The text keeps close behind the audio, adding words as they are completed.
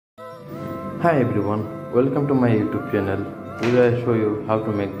Hi everyone, welcome to my YouTube channel. Today I show you how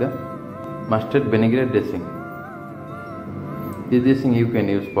to make the mustard vinaigrette dressing. This dressing you can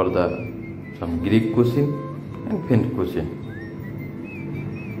use for some Greek cuisine and French cuisine.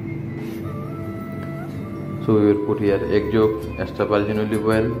 So we will put here egg yolk, extra virgin olive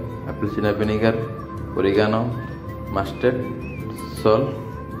oil, apple cider vinegar, oregano, mustard, salt,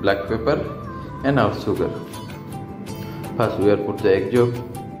 black pepper and our sugar. First we will put the egg yolk,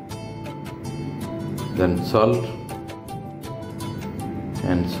 then salt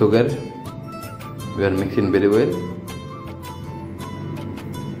and sugar. We are mixing very well.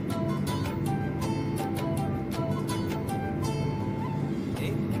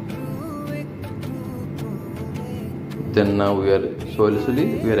 Then now we are slowly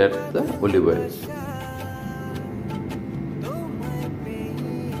we are at the olive oil.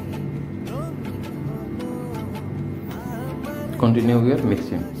 Continue we are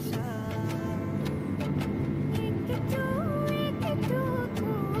mixing.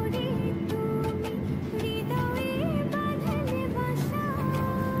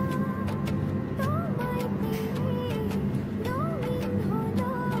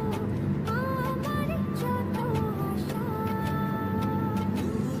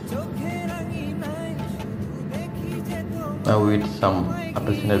 Now we add some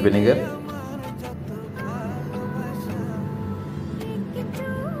apple cider vinegar.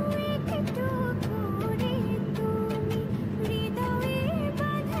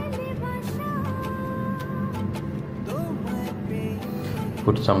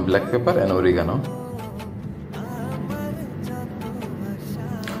 Put some black pepper and oregano.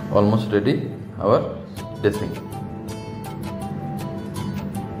 Almost ready our dressing.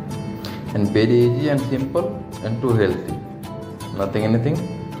 And very easy and simple and too healthy. Nothing anything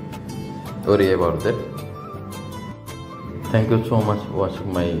worry about that. Thank you so much for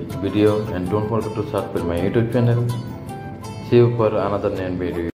watching my video and don't forget to subscribe my YouTube channel. See you for another new video.